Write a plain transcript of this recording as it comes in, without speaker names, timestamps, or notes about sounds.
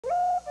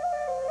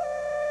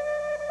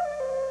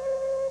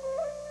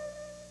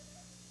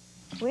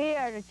We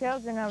are the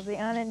children of the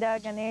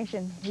Onondaga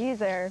Nation.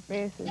 These are our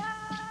faces.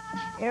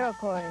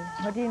 Iroquois,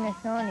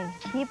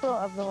 Haudenosaunee, people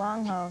of the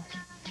Longhouse.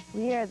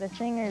 We are the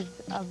singers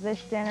of this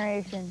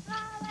generation,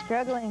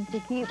 struggling to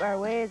keep our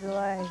ways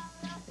alive.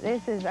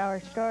 This is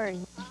our story.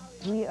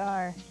 We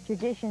are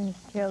tradition's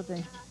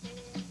children.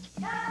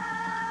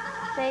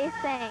 They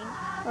sing.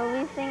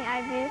 Will we sing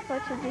our beautiful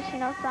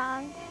traditional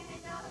songs?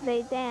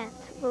 They dance.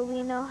 Will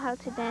we know how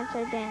to dance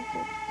our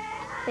dances?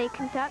 They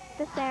conduct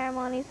the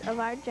ceremonies of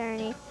our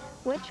journey.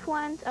 Which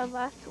ones of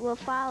us will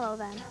follow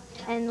them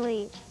and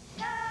lead?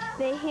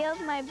 They healed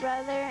my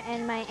brother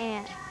and my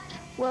aunt.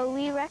 Will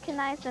we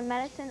recognize the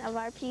medicine of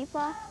our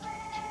people?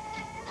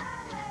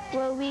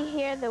 Will we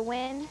hear the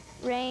wind,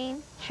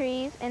 rain,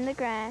 trees, and the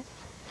grass?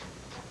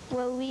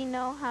 Will we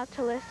know how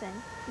to listen?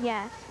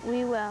 Yes,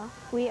 we will.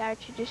 We are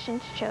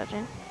tradition's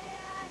children.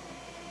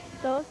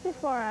 Those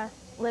before us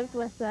lived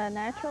with the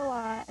natural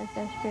law as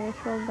their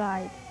spiritual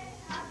guide.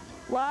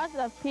 Laws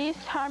of peace,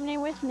 harmony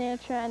with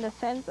nature, and a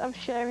sense of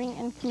sharing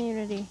and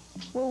community.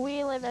 Will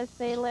we live as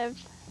they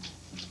lived?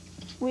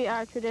 We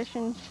are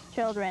tradition's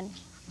children.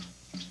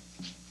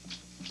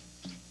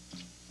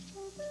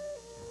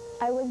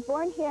 I was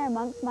born here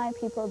amongst my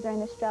people during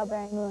the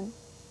strawberry moon.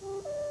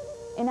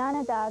 In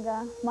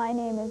Onondaga, my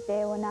name is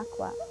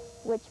Dewanakwa,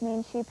 which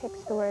means she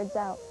picks the words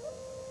out.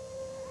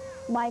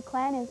 My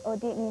clan is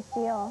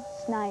Oditnisio,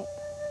 Snipe,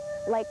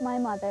 like my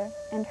mother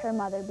and her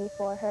mother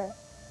before her.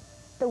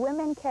 The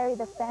women carry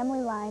the family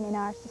line in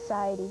our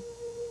society.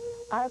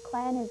 Our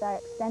clan is our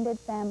extended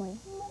family.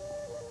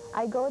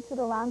 I go to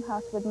the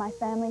Longhouse with my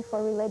family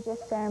for religious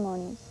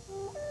ceremonies.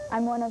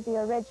 I'm one of the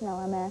original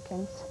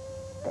Americans.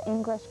 The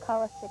English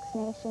call us Six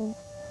Nations,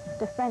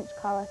 the French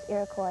call us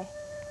Iroquois.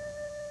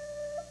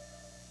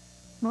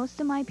 Most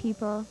of my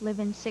people live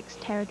in 6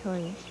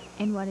 territories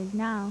in what is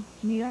now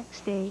New York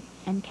State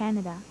and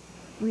Canada.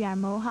 We are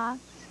Mohawks,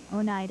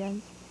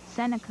 Oneidas,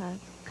 Senecas,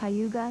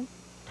 Cayugas,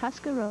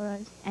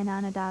 Tuscaroras, and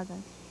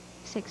Onondagas,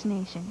 6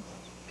 nations.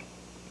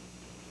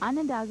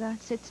 Onondaga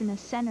sits in the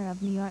center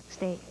of New York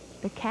State,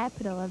 the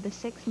capital of the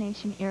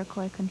 6-nation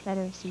Iroquois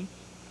Confederacy.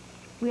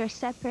 We are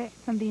separate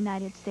from the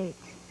United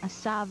States, a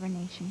sovereign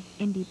nation,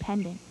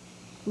 independent.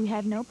 We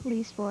have no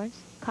police force,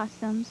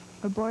 customs,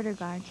 or border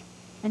guards,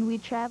 and we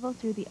travel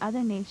through the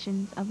other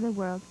nations of the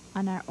world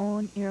on our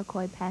own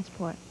Iroquois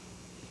passport.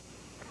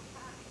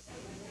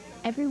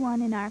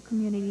 Everyone in our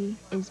community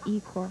is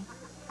equal: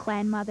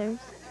 clan mothers,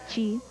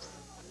 chiefs,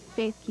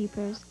 faith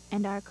keepers,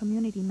 and our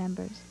community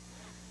members.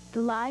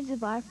 The lives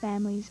of our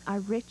families are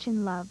rich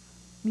in love,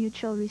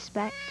 mutual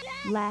respect,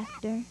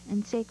 laughter,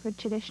 and sacred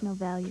traditional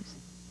values,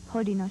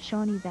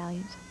 Haudenosaunee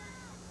values.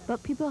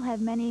 But people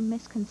have many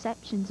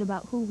misconceptions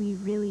about who we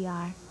really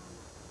are.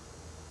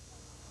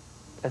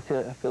 I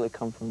feel it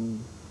come from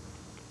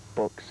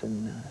books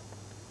and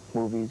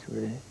movies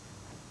where they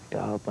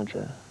got a bunch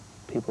of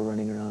people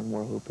running around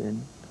war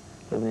whooping,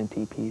 living in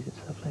teepees and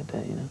stuff like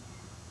that, you know.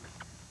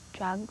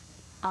 Drugs,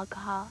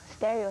 alcohol,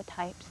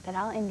 stereotypes that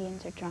all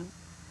Indians are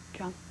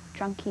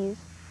drunkies,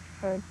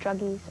 or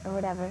druggies, or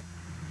whatever.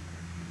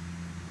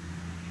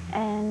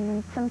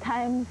 And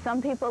sometimes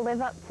some people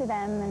live up to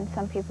them and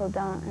some people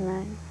don't, and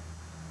I'm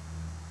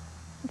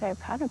very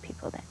proud of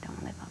people that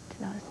don't live up to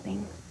those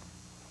things.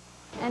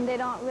 And they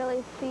don't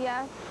really see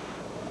us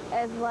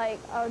as like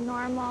a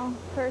normal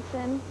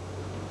person,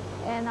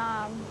 and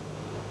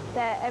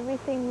that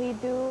everything we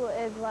do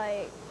is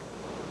like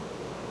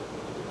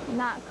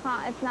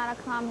it's not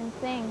a common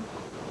thing.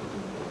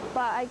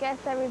 But I guess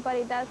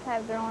everybody does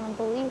have their own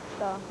beliefs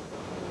though.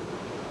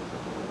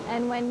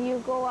 And when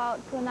you go out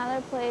to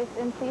another place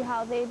and see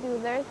how they do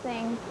their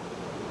thing,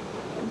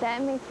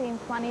 that may seem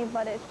funny,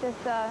 but it's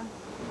just a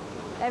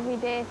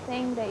everyday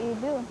thing that you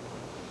do.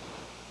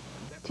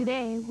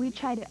 Today, we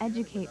try to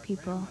educate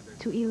people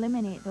to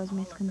eliminate those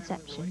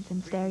misconceptions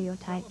and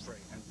stereotypes,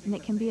 and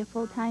it can be a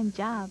full-time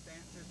job.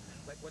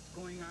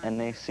 And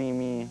they see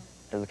me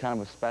as a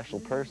kind of a special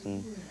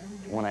person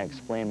when I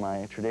explain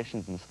my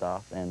traditions and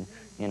stuff, and,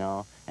 you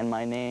know, and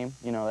my name,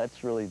 you know,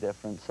 that's really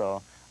different,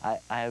 so I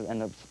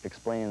end up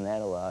explaining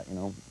that a lot, you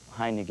know.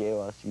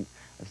 Hainigewas,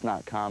 it's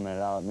not common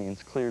at all, it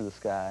means clear the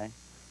sky,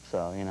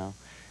 so, you know,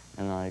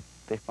 and like,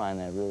 they find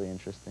that really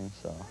interesting,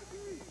 so.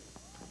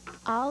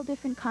 All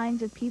different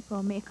kinds of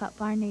people make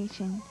up our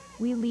nation.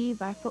 We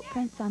leave our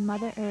footprints on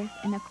Mother Earth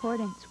in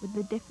accordance with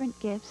the different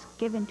gifts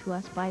given to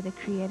us by the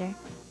Creator.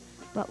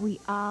 But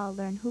we all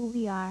learn who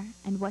we are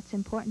and what's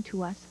important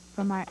to us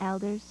from our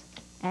elders,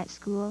 at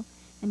school,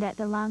 and at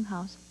the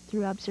Longhouse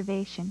through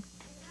observation.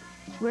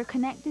 We're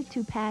connected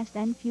to past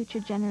and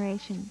future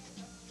generations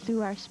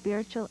through our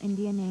spiritual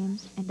Indian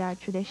names and our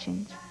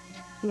traditions.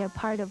 They are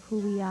part of who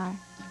we are.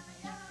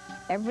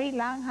 Every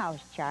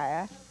Longhouse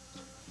child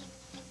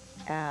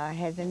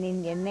has an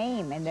Indian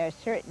name, and there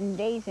are certain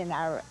days in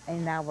our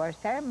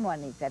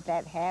ceremonies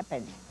that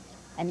happens,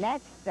 and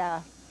that's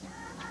the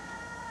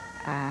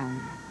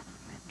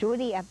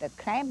duty of the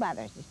clan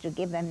mothers, is to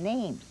give them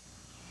names,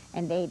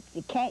 and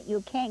you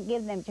can't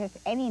give them just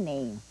any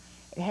name.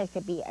 It has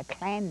to be a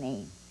clan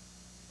name.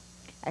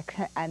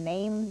 a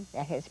name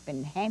that has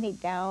been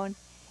handed down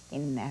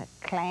in the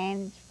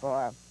clans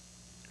for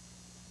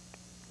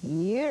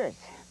years.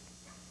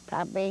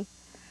 Probably,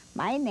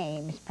 my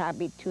name is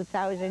probably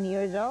 2,000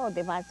 years old,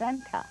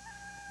 Devasanta.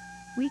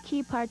 We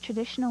keep our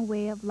traditional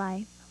way of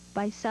life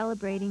by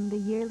celebrating the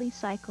yearly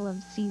cycle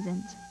of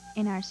seasons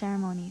in our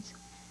ceremonies.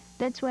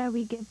 That's where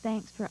we give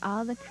thanks for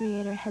all the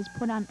Creator has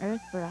put on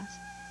earth for us.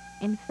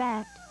 In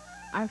fact,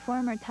 our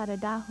former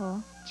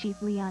Taradaho,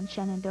 Chief Leon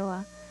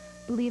Shenandoah,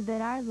 believed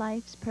that our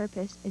life's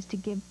purpose is to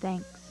give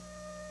thanks.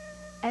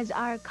 As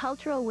our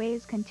cultural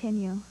ways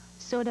continue,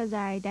 so does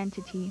our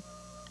identity.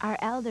 Our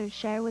elders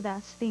share with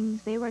us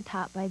things they were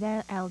taught by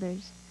their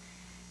elders.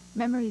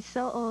 Memories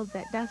so old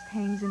that dust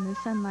hangs in the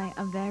sunlight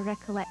of their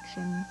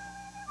recollections.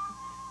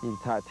 You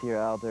talk to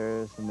your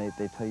elders and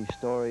they tell you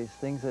stories,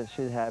 things that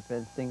should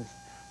happen, things,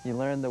 you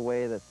learn the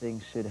way that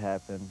things should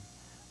happen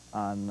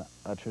on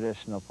a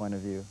traditional point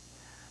of view.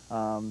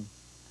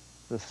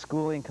 The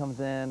schooling comes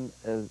in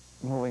as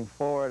moving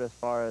forward as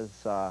far as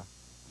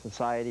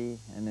society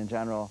and in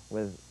general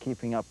with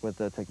keeping up with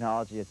the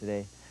technology of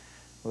today.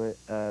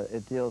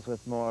 It deals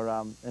with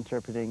more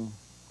interpreting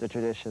the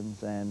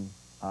traditions and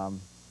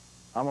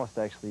almost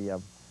actually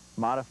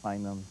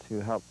modifying them to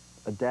help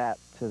adapt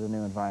to the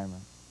new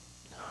environment.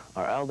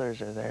 Our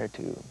elders are there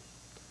to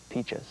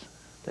teach us.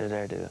 They're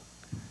there to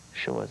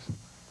show us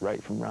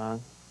right from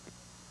wrong,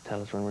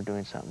 tell us when we're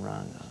doing something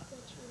wrong.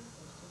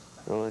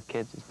 The role of the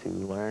kids is to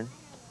learn,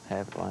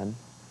 have fun,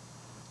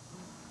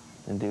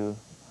 and do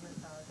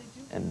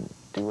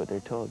what they're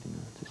told, you know,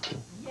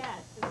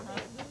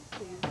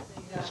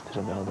 just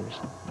to the elders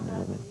and the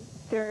women.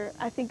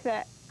 I think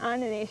that on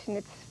the nation,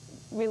 it's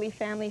really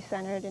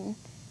family-centered, and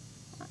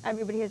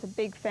everybody has a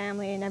big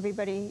family, and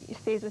everybody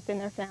stays within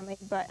their family.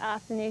 But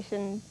off the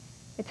nation,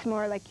 it's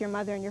more like your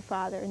mother and your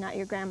father, not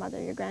your grandmother,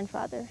 your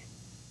grandfather.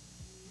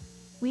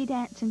 We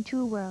dance in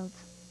two worlds,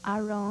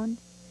 our own,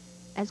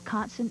 as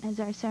constant as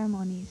our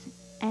ceremonies,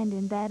 and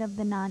in that of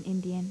the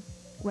non-Indian,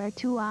 where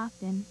too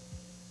often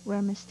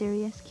we're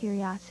mysterious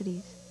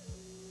curiosities.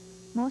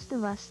 Most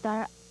of us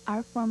start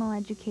our formal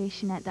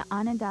education at the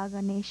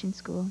Onondaga Nation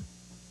School,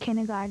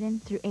 kindergarten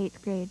through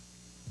 8th grade.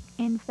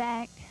 In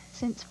fact,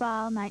 since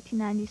fall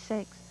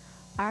 1996,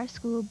 our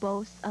school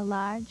boasts a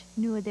large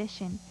new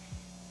addition.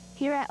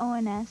 Here at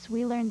ONS,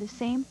 we learn the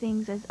same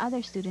things as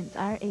other students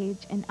our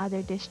age in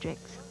other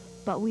districts,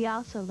 but we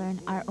also learn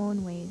our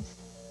own ways.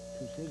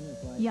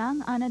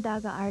 Young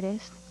Onondaga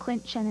artist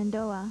Clint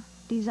Shenandoah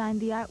designed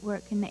the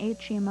artwork in the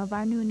atrium of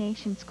our new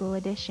Nation School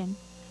addition.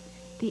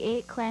 The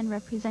 8 clan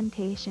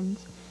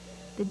representations,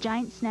 the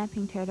giant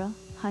snapping turtle,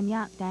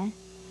 Hanyakda,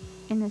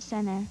 in the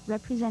center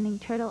representing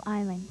Turtle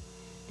Island,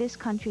 this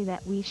country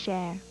that we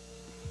share,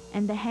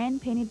 and the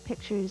hand-painted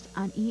pictures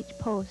on each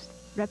post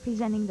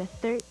representing the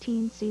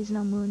 13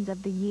 seasonal moons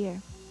of the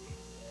year.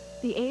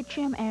 The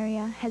atrium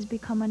area has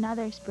become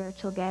another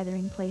spiritual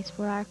gathering place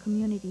for our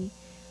community,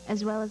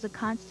 as well as a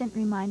constant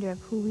reminder of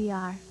who we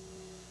are.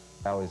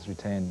 I always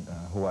retain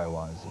who I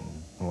was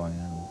and who I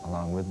am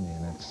along with me,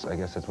 and I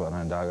guess that's what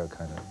Onondaga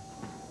kind of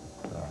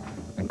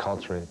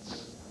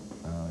inculcates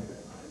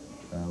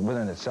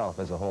within itself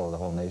as a whole, the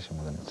whole nation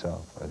within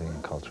itself. I think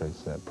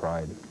inculcates that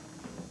pride,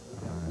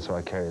 and so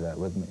I carry that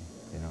with me,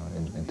 you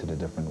know, into the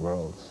different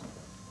worlds.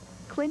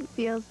 Clint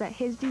feels that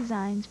his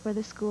designs for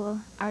the school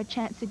are a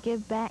chance to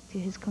give back to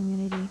his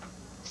community,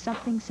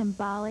 something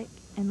symbolic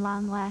and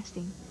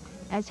long-lasting,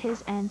 as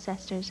his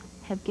ancestors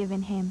have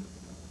given him.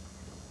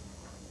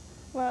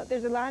 Well,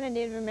 there's a lot of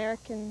Native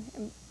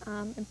American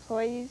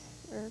employees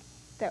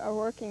that are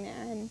working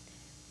there,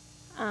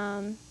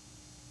 and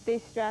they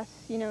stress,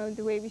 you know,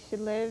 the way we should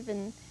live,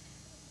 and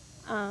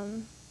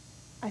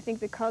I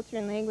think the culture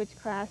and language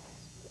class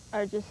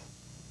are just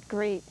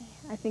great.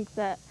 I think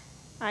that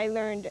I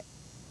learned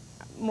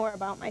more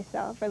about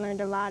myself. I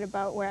learned a lot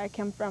about where I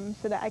come from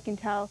so that I can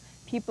tell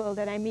people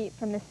that I meet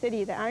from the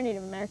city that are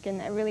Native American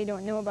that really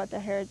don't know about their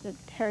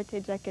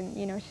heritage. I can,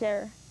 you know,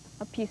 share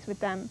a piece with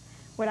them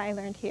what I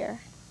learned here.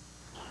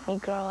 We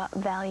grow up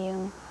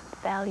valuing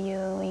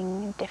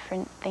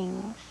different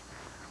things.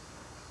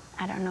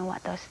 I don't know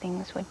what those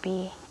things would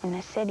be in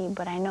the city,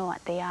 but I know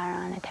what they are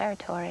on a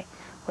territory,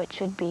 which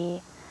would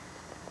be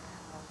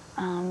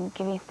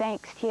giving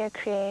thanks to your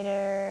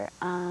Creator,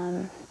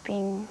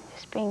 being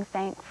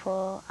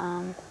thankful,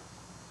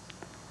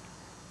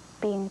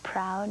 being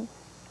proud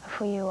of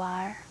who you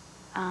are,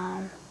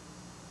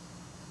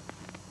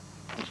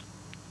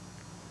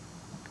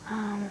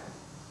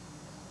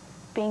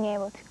 being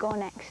able to go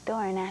next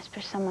door and ask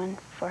for someone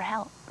for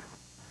help.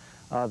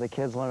 The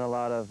kids learn a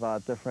lot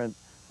of different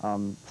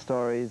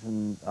stories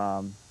and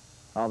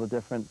all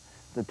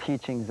the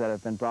teachings that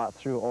have been brought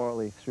through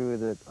orally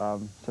through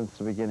since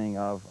the beginning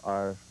of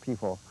our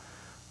people.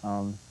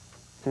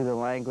 Through the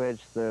language,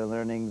 they're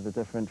learning the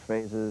different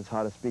phrases,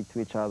 how to speak to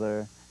each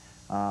other,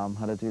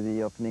 how to do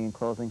the opening and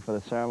closing for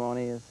the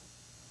ceremonies.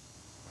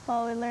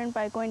 Well, we learn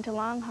by going to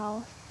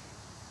Longhouse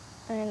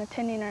and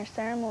attending our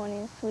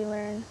ceremonies. We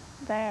learn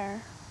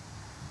there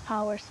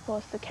how we're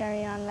supposed to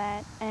carry on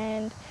that.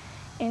 And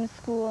in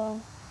school,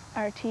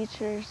 our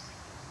teachers,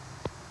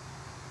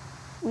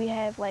 we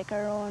have like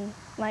our own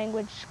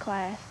language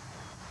class,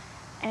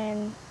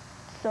 and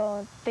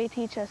so they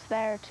teach us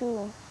there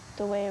too,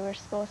 the way we're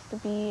supposed to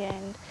be,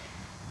 and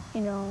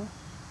you know,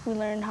 we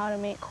learn how to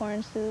make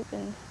corn soup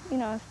and you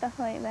know, stuff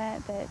like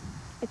that, that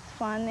it's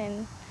fun,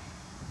 and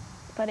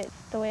but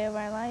it's the way of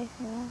our life,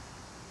 you know.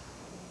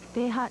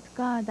 Dehat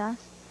Gadas,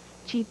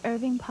 Chief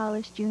Irving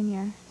Paulus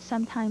Jr.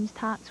 sometimes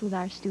talks with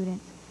our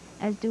students,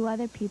 as do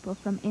other people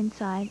from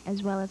inside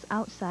as well as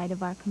outside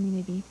of our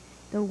community.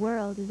 The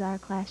world is our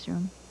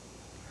classroom.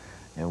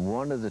 And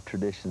one of the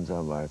traditions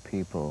of our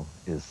people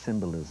is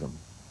symbolism.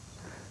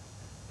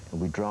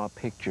 We draw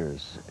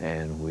pictures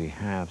and we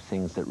have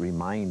things that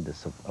remind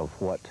us of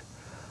what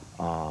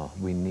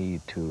we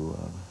need to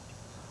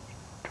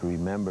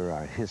remember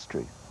our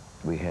history.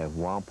 We have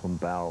wampum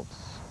belts,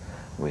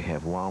 we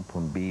have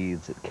wampum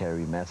beads that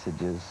carry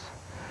messages,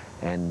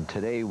 and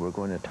today we're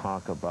going to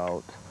talk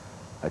about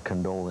a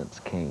condolence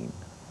cane.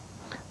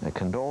 A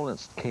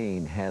condolence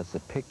cane has the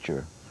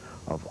picture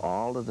of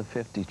all of the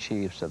 50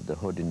 chiefs of the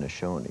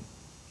Haudenosaunee.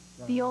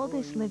 The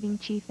oldest living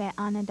chief at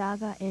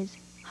Onondaga is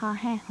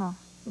Ha-He-Ho,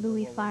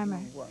 Louis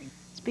Farmer.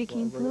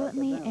 Speaking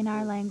fluently in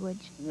our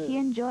language, he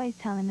enjoys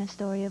telling the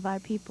story of our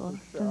people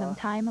from the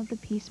time of the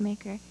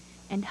peacemaker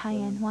and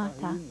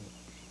Hayenhuata,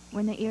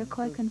 when the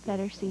Iroquois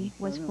Confederacy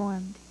was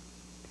formed.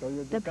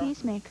 The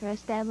peacemaker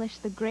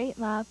established the great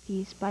law of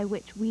peace by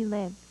which we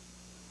live.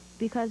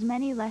 Because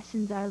many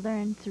lessons are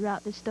learned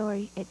throughout the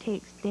story, it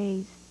takes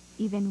days,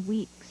 even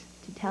weeks,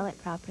 to tell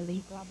it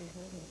properly.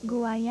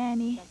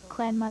 Guayani,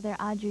 Clan Mother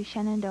Audrey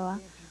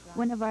Shenandoah,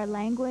 one of our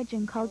language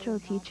and cultural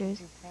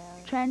teachers,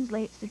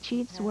 translates the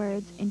chief's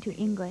words into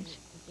English,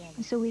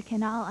 so we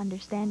can all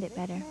understand it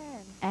better.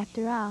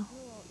 After all,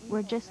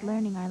 we're just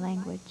learning our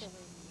language.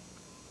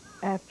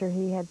 After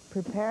he had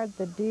prepared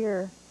the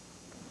deer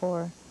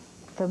for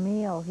the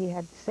meal, he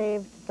had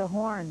saved the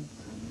horns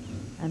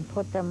and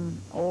put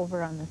them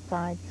over on the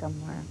side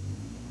somewhere.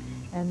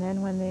 And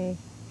then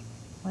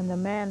when the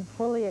man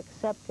fully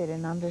accepted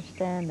and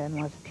understood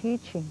and was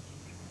teaching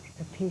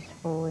the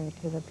peaceful way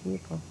to the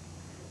people,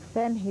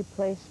 then he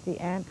placed the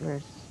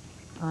antlers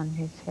on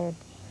his head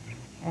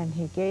and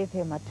he gave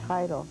him a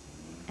title.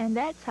 And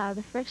that's how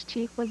the first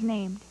chief was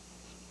named.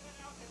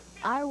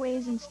 Our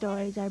ways and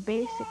stories are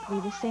basically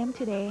the same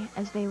today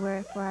as they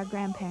were for our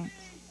grandparents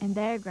and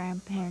their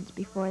grandparents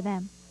before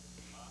them,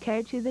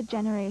 carried through the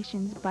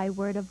generations by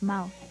word of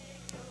mouth.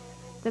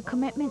 The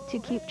commitment to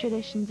keep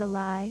traditions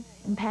alive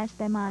and pass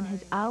them on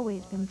has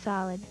always been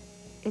solid.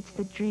 It's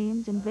the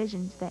dreams and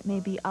visions that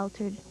may be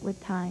altered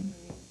with time.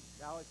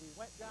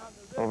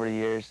 Over the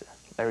years,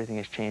 everything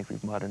has changed,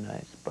 we've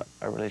modernized, but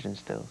our religion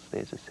still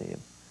stays the same.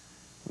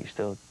 We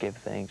still give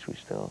thanks, we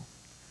still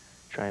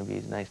try and be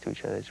as nice to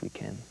each other as we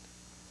can.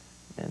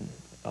 And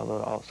although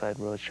the outside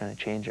world is trying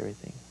to change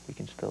everything, we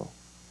can still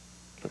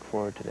look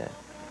forward to that.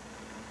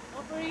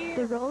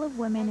 The role of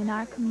women in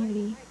our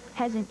community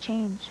hasn't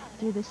changed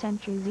through the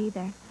centuries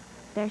either.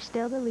 They're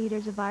still the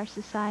leaders of our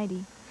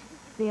society.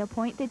 They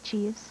appoint the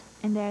chiefs,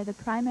 and they're the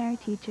primary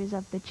teachers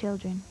of the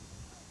children.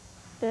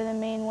 They're the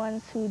main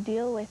ones who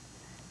deal with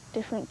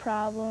different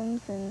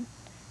problems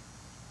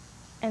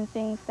and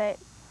things that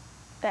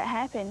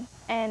happen.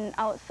 And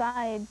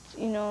outside,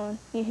 you know,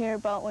 you hear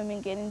about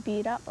women getting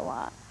beat up a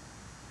lot.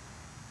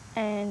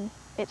 And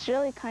it's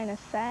really kind of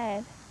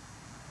sad.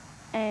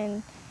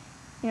 And,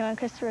 you know, when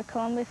Christopher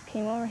Columbus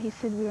came over, he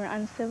said we were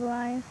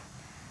uncivilized.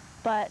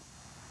 But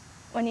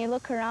when you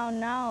look around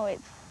now,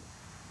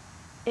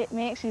 it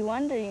makes you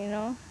wonder, you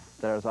know.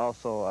 There's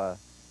also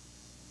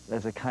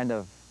there's a kind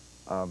of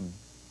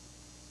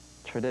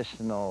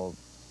traditional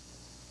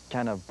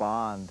kind of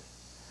bond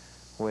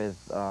with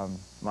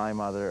my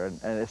mother,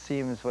 and it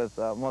seems with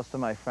most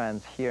of my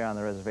friends here on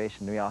the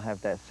reservation, we all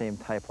have that same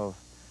type of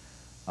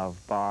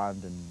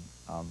bond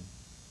and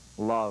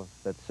love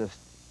that's just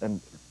and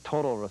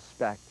total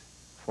respect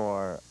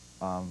for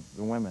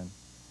the women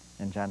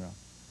in general.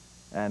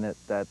 And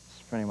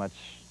that's pretty much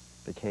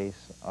the case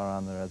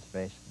around the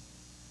reservation.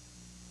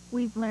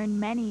 We've learned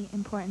many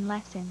important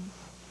lessons.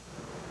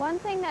 One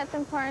thing that's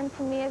important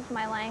to me is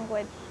my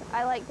language.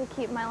 I like to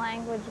keep my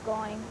language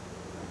going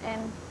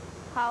and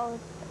how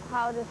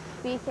to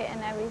speak it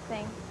and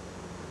everything.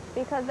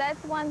 Because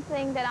that's one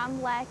thing that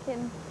I'm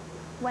lacking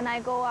when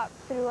I go up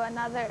through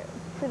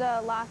to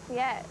the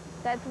Lafayette.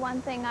 That's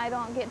one thing I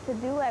don't get to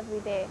do every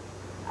day.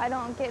 I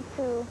don't get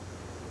to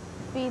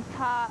be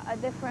taught a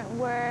different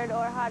word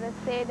or how to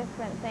say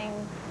different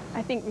things.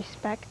 I think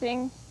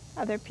respecting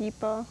other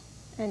people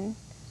and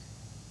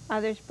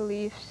others'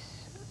 beliefs,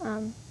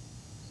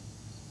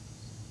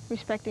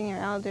 respecting your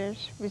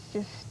elders was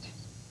just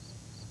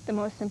the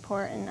most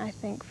important, I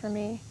think, for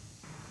me.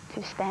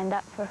 To stand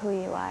up for who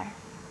you are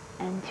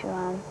and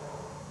to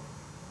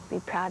be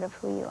proud of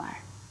who you are.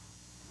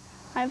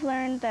 I've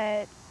learned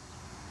that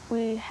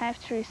we have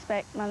to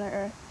respect Mother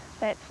Earth.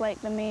 That's like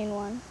the main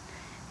one.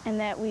 And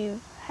that we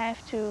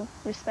have to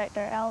respect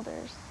our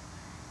elders.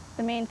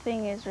 The main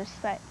thing is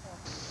respect.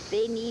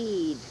 They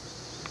need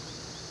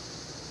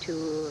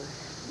to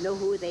know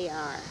who they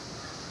are,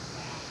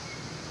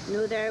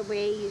 know their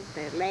ways,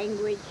 their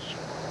language,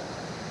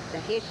 the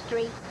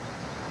history,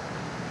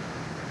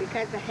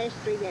 because the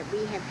history that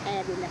we have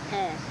had in the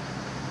past,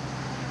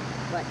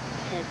 what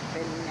has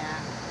been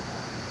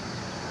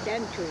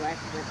done to us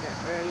with the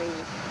early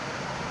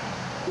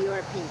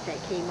Europeans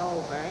that came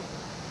over,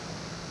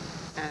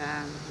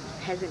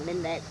 hasn't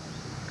been that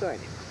good.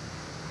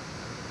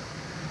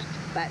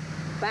 But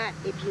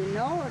if you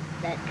know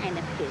that kind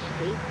of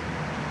history,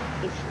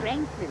 it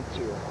strengthens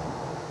you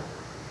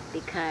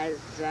because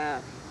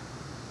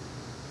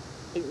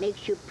it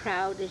makes you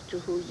proud as to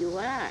who you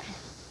are.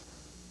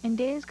 In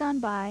days gone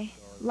by,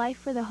 life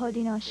for the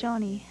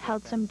Haudenosaunee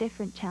held some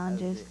different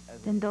challenges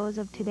than those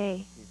of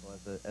today.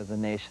 As a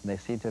nation, they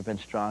seem to have been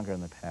stronger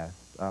in the past.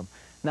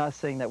 Not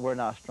saying that we're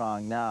not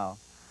strong now,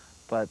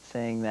 but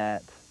saying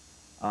that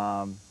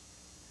the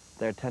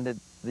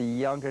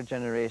younger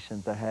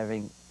generations are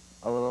having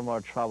a little more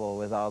trouble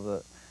with all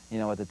the,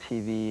 with the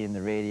TV and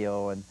the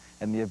radio and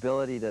the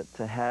ability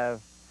to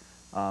have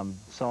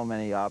so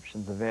many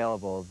options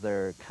available.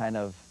 They're kind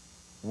of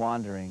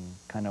wondering,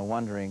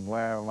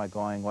 where am I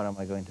going, what am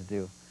I going to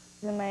do?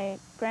 In my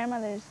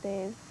grandmother's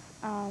days,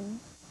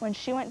 when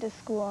she went to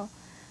school,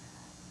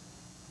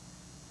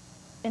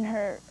 in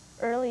her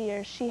early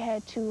years, she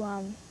had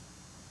to,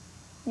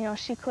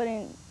 she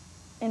couldn't,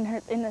 in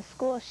the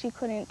school, she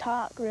couldn't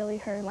talk really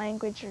her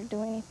language or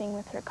do anything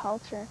with her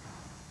culture.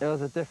 It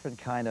was a different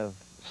kind of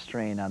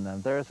strain on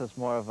them. Theirs was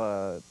more of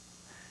a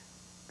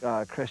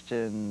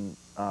Christian,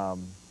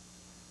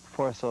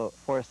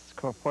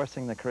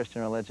 forcing the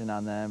Christian religion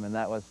on them, and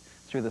that was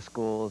through the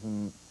schools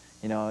and,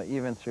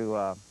 even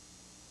through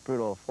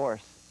brutal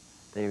force.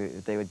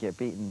 They would get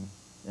beaten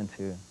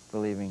into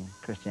believing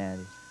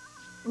Christianity.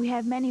 We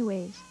have many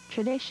ways,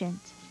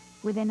 traditions,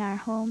 within our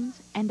homes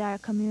and our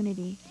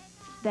community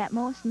that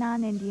most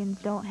non-Indians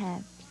don't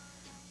have.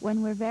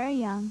 When we're very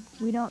young,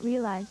 we don't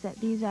realize that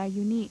these are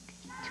unique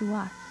to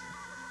us.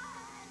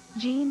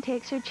 Jean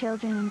takes her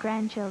children and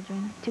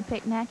grandchildren to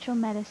pick natural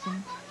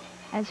medicine,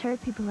 as her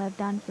people have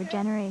done for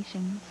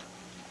generations.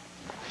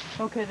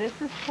 Okay, this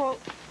is quote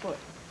foot.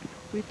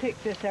 We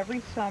pick this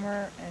every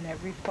summer and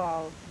every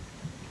fall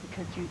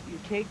because you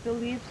take the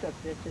leaves of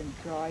this and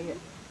dry it.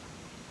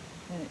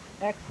 And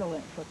it's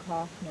excellent for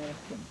cough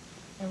medicine.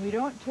 And we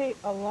don't take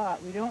a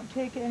lot. We don't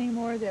take any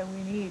more than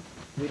we need.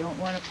 We don't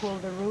want to pull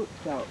the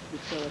roots out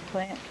so the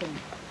plant can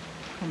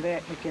come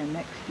back again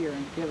next year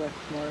and give us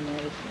more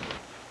medicine.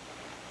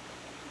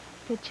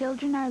 The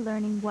children are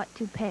learning what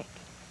to pick,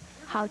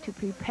 how to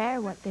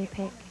prepare what they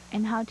pick,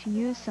 and how to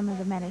use some of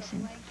the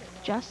medicine,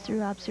 just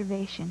through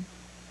observation.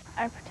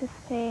 I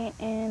participate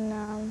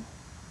in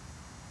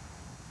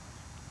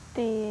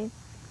the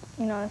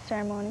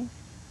ceremonies,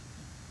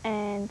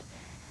 and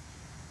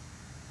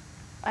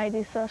I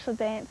do social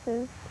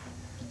dances,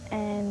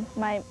 and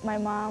my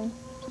mom,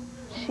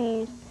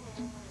 she's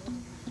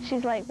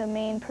like the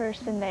main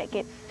person that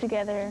gets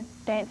together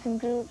dancing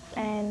groups,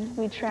 and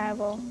we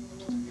travel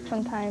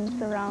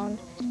sometimes around.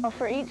 Well,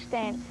 for each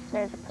dance,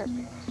 there's a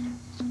purpose.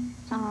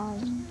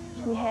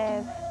 We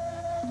have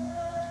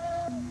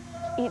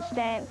each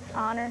dance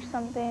honors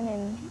something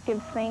and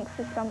gives thanks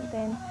to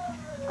something.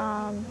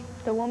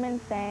 The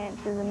women's dance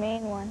is the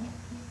main one.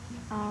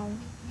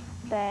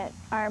 That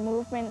our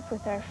movements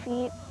with our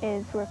feet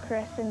is we're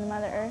caressing the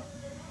Mother Earth.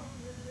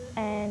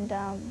 And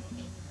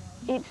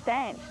each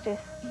dance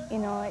just,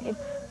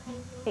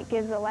 it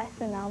gives a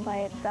lesson all by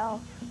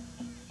itself.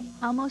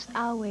 Almost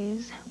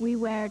always, we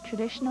wear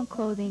traditional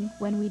clothing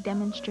when we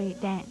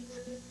demonstrate dance,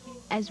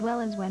 as well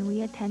as when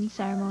we attend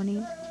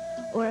ceremonies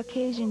or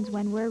occasions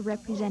when we're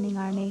representing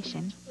our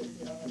nation.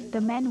 The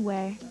men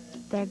wear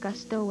their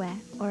gastowe,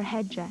 or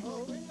headdress,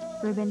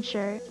 ribbon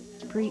shirt,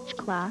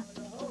 breechcloth,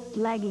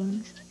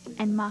 leggings,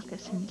 and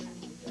moccasins.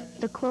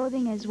 The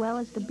clothing as well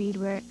as the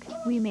beadwork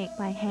we make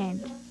by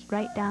hand,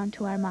 right down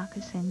to our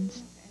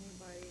moccasins.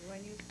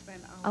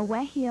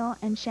 Awehio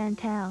and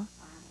Chantal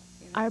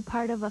are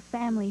part of a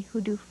family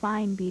who do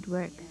fine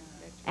beadwork.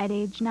 At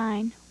age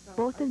 9,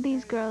 both of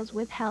these girls,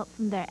 with help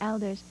from their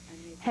elders,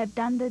 have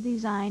done the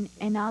design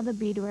and all the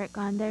beadwork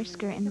on their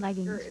skirt and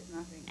leggings,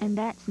 and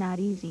that's not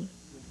easy.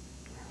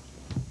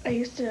 I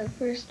used to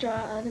first draw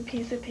on a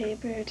piece of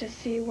paper to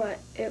see what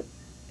it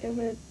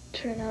would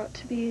turn out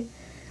to be.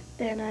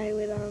 Then I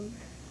would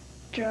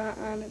draw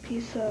on a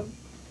piece of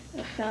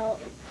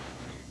felt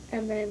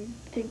and then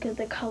think of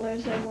the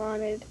colors I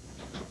wanted,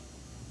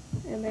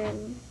 and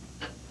then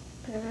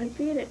I'd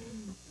bead it.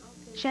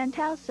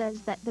 Chantal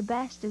says that the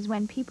best is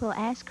when people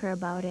ask her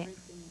about it.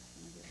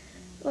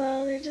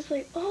 Well, they're just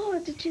like, oh,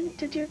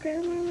 did your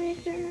grandma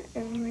make that?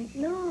 And I'm like,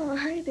 no,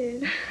 I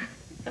did.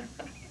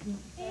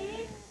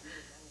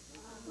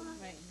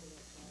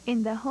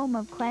 In the home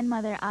of Clan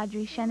Mother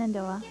Audrey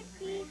Shenandoah,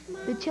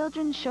 the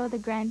children show the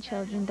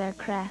grandchildren their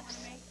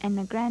crafts, and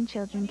the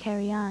grandchildren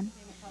carry on.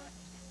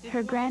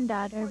 Her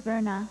granddaughter,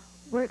 Verna,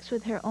 works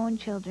with her own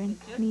children,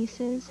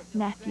 nieces,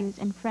 nephews,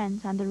 and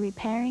friends on the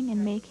repairing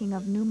and making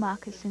of new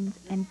moccasins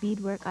and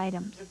beadwork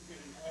items.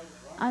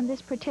 On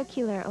this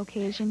particular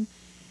occasion,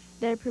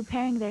 They're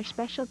preparing their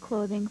special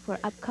clothing for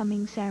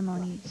upcoming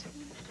ceremonies.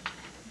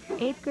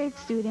 8th grade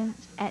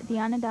students at the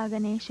Onondaga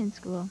Nation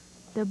School,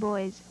 the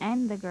boys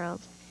and the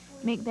girls,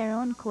 make their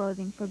own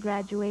clothing for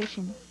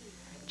graduation,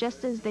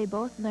 just as they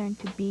both learn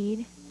to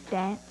bead,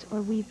 dance,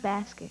 or weave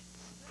baskets.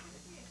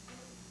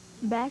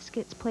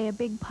 Baskets play a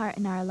big part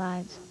in our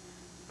lives,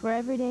 for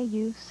everyday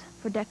use,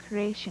 for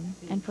decoration,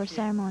 and for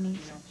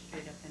ceremonies.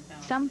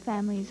 Some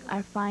families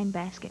are fine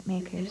basket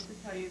makers.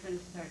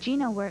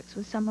 Gina works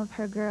with some of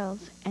her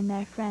girls and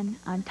their friend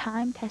on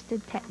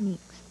time-tested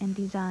techniques and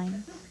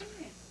designs.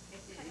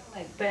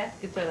 Like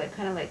baskets are like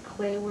kind of like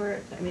clay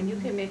work. I mean, you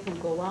can make them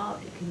go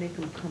out, you can make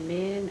them come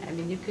in. I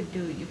mean, you could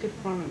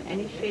form them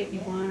any shape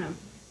you want them.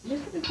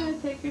 Just kind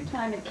of take your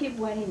time and keep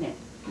wetting it.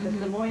 Because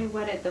the more you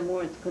wet it, the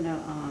more it's gonna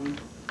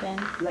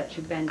let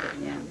you bend it.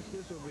 Yeah.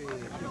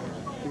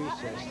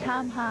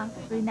 Tom Hoff,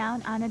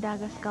 renowned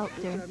Onondaga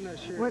sculptor,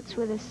 works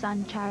with his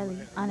son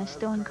Charlie on a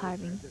stone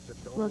carving.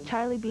 Will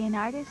Charlie be an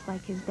artist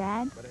like his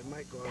dad?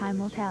 Time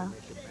will tell.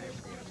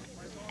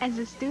 As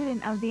a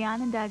student of the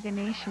Onondaga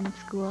Nation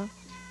School,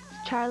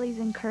 Charlie's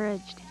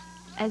encouraged,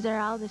 as are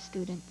all the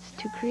students,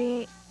 to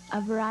create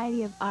a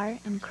variety of art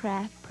and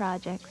craft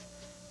projects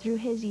through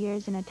his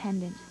years in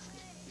attendance.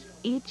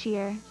 Each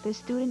year, the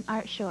student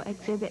art show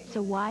exhibits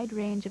a wide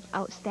range of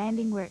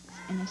outstanding works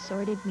in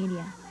assorted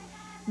media.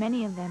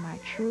 Many of them are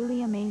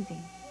truly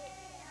amazing.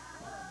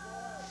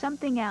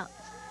 Something else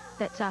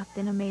that's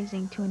often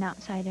amazing to an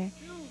outsider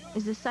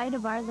is the sight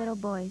of our little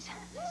boys,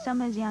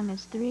 some as young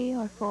as 3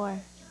 or 4,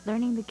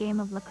 learning the game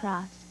of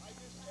lacrosse.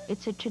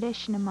 It's a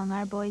tradition among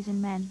our boys and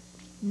men,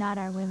 not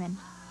our women.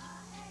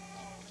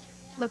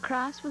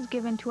 Lacrosse was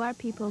given to our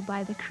people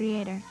by the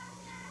Creator.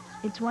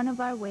 It's one of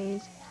our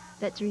ways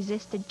that's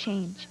resisted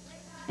change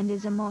and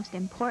is a most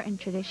important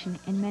tradition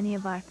in many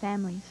of our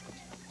families.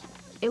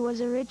 It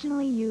was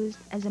originally used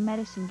as a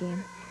medicine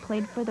game,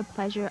 played for the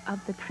pleasure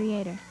of the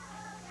Creator,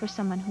 for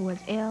someone who was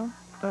ill,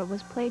 or it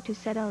was played to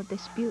settle a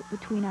dispute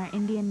between our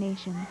Indian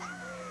nations.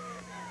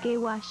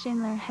 Gaywa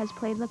Schindler has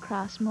played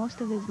lacrosse most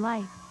of his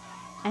life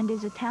and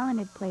is a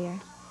talented player,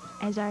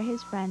 as are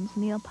his friends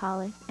Neil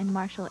Paulus and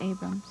Marshall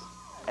Abrams.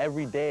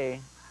 Every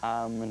day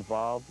I'm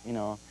involved, you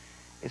know.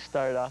 It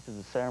started off as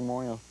a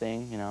ceremonial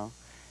thing, you know,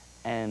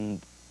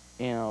 and,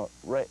 you know,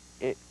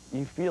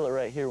 you feel it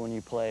right here when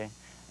you play.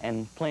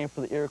 And playing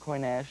for the Iroquois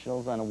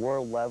Nationals on a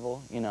world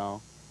level, you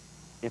know,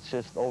 it's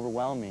just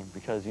overwhelming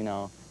because, you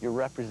know, you're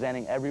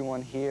representing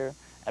everyone here,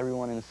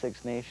 everyone in the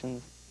 6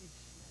 Nations.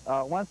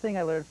 One thing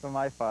I learned from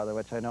my father,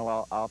 which I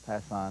know I'll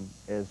pass on,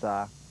 is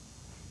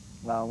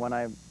when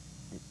I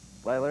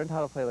learned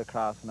how to play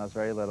lacrosse when I was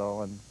very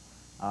little, and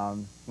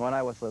when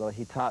I was little,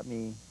 he taught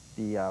me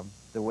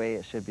the way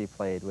it should be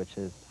played, which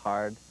is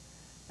hard,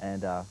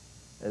 and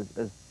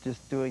is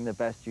just doing the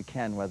best you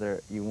can,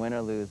 whether you win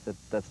or lose.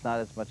 That's not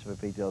as much of a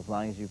big deal as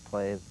long as you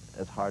play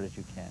as hard as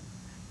you can.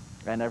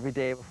 And every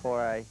day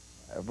before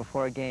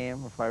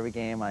every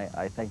game,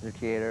 I thank the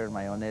Creator in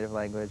my own native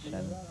language,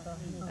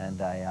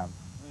 and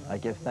I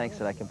give thanks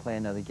that I can play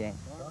another game.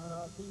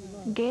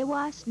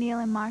 Gaywas, Neil,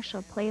 and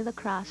Marshall play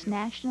lacrosse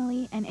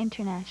nationally and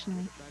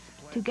internationally.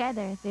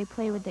 Together, they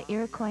play with the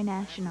Iroquois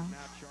Nationals.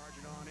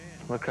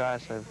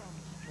 Lacrosse, I've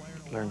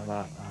learned a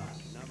lot.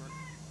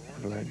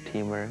 I've learned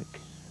teamwork,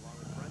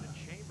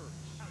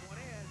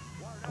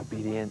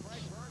 obedience,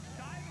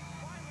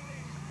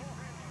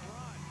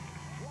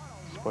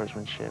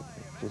 sportsmanship.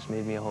 It just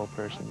made me a whole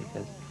person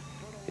because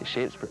it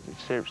shapes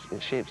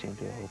you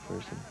into a whole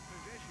person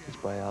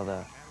just by all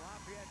the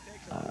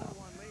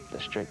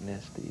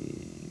strictness,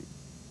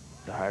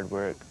 the hard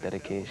work,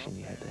 dedication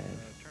you have to have.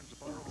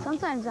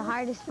 Sometimes the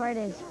hardest part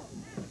is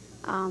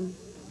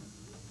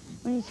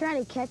when you're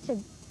trying to check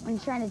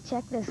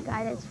this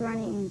guy that's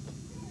running and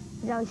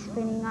he's always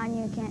spinning on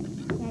you,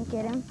 can't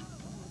get him.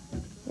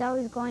 He's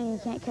always going and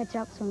you can't catch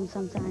up to him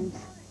sometimes.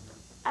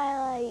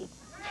 I like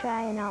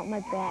trying out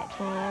my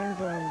backhands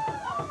and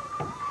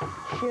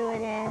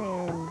shooting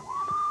and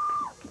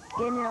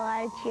getting a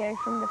lot of cheers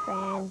from the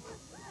fans.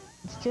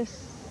 It's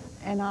just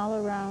an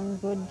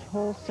all-around good,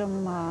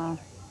 wholesome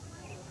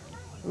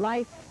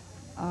life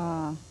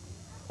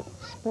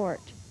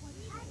sport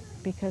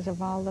because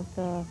of all of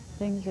the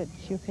things that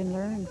you can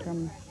learn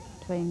from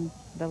playing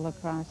the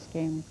lacrosse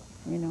game,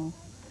 you know.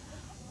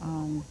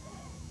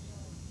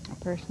 A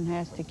person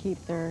has to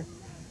keep their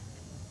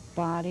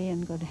body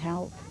in good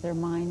health, their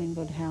mind in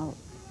good health,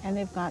 and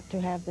they've got to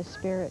have the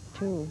spirit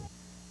too.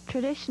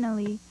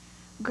 Traditionally,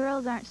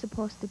 girls aren't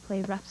supposed to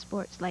play rough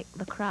sports like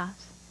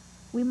lacrosse.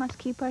 We must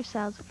keep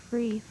ourselves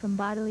free from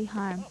bodily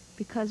harm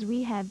because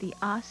we have the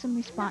awesome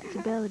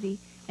responsibility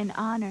and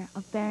honor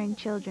of bearing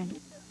children,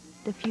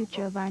 the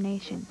future of our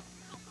nation.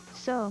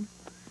 So,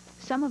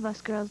 some of us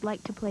girls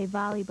like to play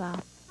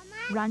volleyball,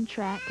 run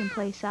track, and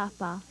play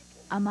softball,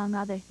 among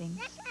other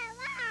things.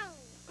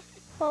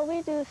 Well,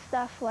 we do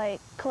stuff like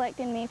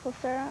collecting maple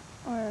syrup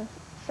or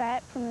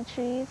sap from the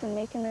trees and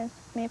making this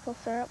maple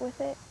syrup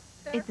with it.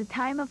 It's a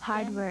time of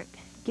hard work,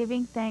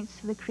 giving thanks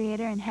to the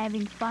Creator and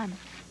having fun.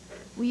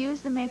 We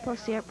use the maple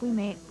syrup we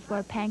make for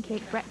a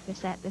pancake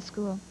breakfast at the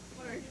school.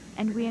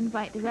 and we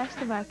invite the rest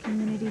of our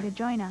community to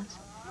join us.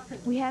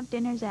 We have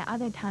dinners at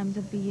other times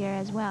of the year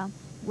as well,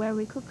 where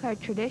we cook our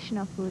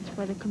traditional foods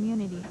for the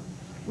community.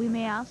 We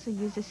may also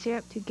use the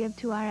syrup to give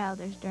to our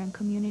elders during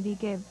community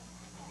give,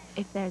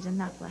 if there's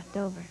enough left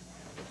over.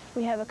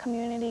 We have a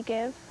community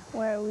give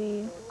where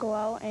we go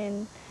out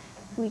and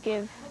we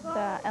give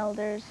the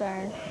elders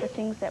the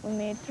things that we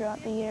made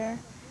throughout the year.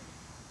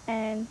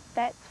 And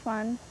that's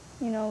fun.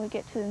 You know, we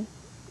get to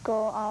go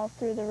all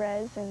through the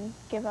res and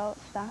give out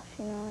stuff,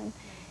 you know,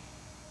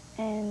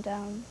 and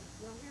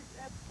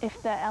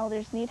if the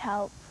elders need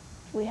help,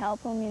 we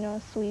help them, you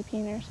know,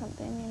 sweeping or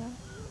something, you know.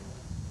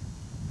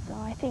 So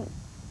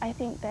I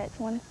think that's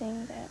one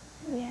thing that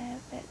we have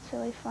that's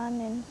really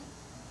fun and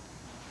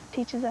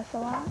teaches us a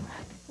lot.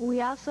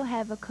 We also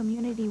have a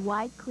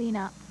community-wide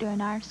cleanup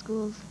during our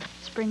school's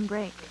spring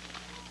break.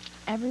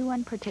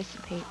 Everyone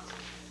participates,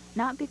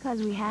 not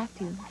because we have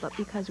to, but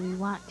because we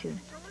want to.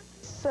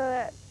 So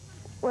that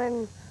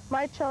when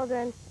my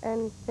children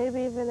and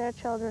maybe even their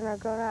children are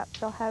grown up,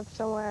 they'll have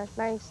somewhere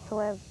nice to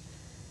live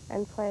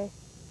and play.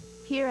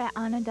 Here at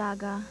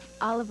Onondaga,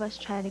 all of us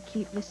try to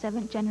keep the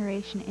 7th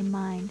generation in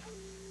mind,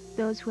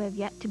 those who have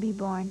yet to be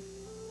born,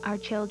 our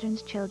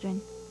children's children.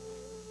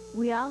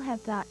 We all have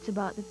thoughts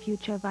about the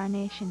future of our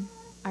nation,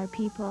 our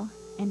people,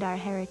 and our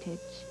heritage.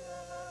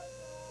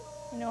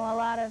 You know, a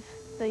lot of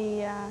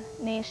the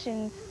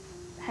nations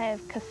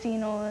have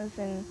casinos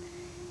and,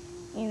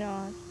 you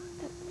know,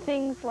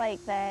 things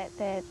like that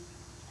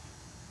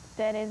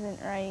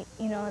isn't right.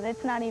 You know,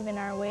 that's not even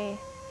our way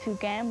to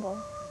gamble.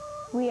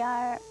 We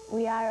are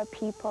a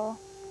people.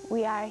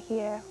 We are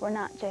here. We're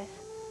not just,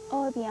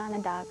 oh, the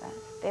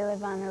Onondagas, they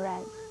live on the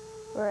res.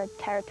 We're a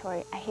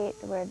territory. I hate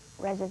the word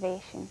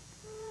reservation,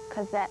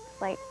 because that's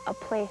like a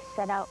place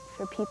set out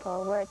for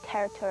people. We're a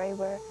territory.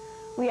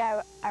 We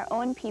are our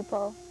own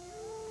people.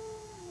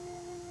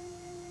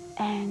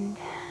 And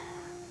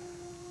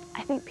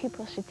I think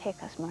people should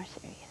take us more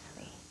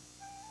seriously.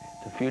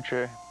 The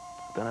future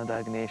of the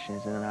Onondaga Nation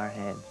is in our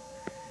hands.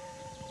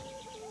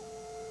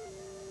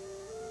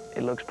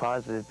 It looks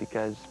positive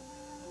because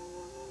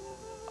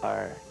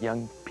our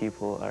young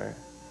people are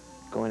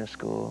going to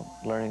school,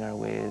 learning our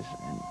ways,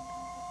 and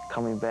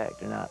coming back.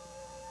 They're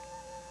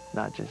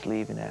not just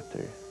leaving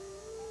after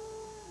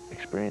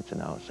experiencing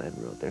the outside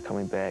world. They're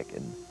coming back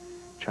and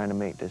trying to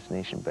make this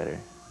nation better.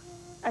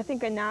 I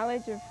think a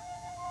knowledge of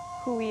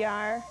who we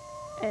are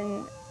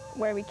and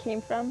where we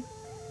came from,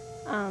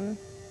 and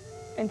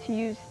to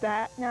use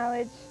that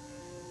knowledge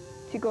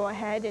to go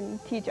ahead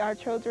and teach our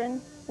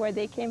children where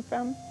they came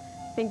from.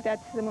 I think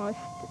that's the most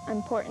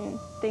important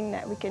thing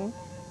that we can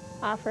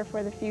offer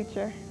for the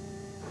future.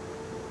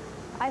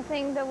 I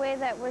think the way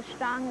that we're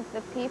strong is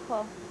the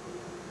people.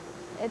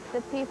 It's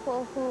the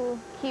people who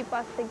keep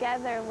us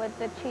together with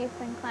the chiefs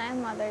and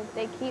clan mothers.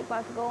 They keep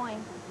us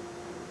going.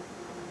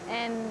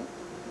 And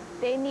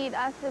they need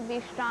us to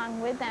be strong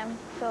with them.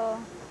 So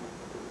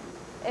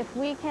if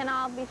we can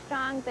all be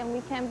strong, then we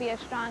can be a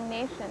strong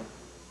nation.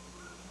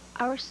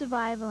 Our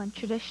survival and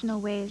traditional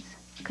ways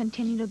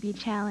continue to be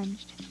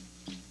challenged.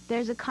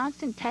 There's a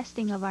constant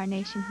testing of our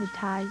nationhood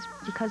ties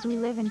because we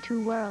live in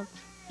two worlds.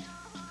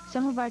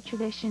 Some of our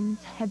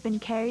traditions have been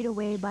carried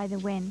away by the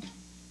wind.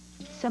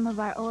 Some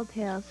of our old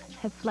tales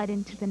have fled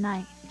into the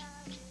night.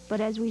 But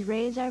as we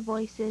raise our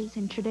voices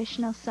in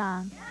traditional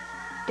song,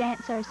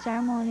 dance our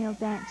ceremonial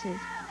dances,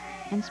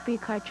 and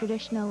speak our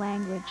traditional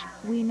language,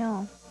 we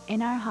know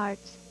in our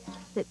hearts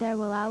that there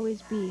will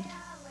always be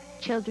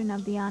children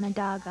of the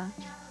Onondaga,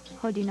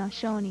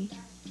 Haudenosaunee,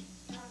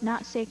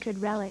 not sacred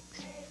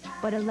relics,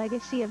 but a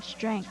legacy of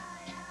strength.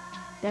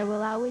 There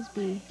will always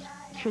be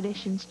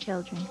tradition's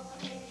children.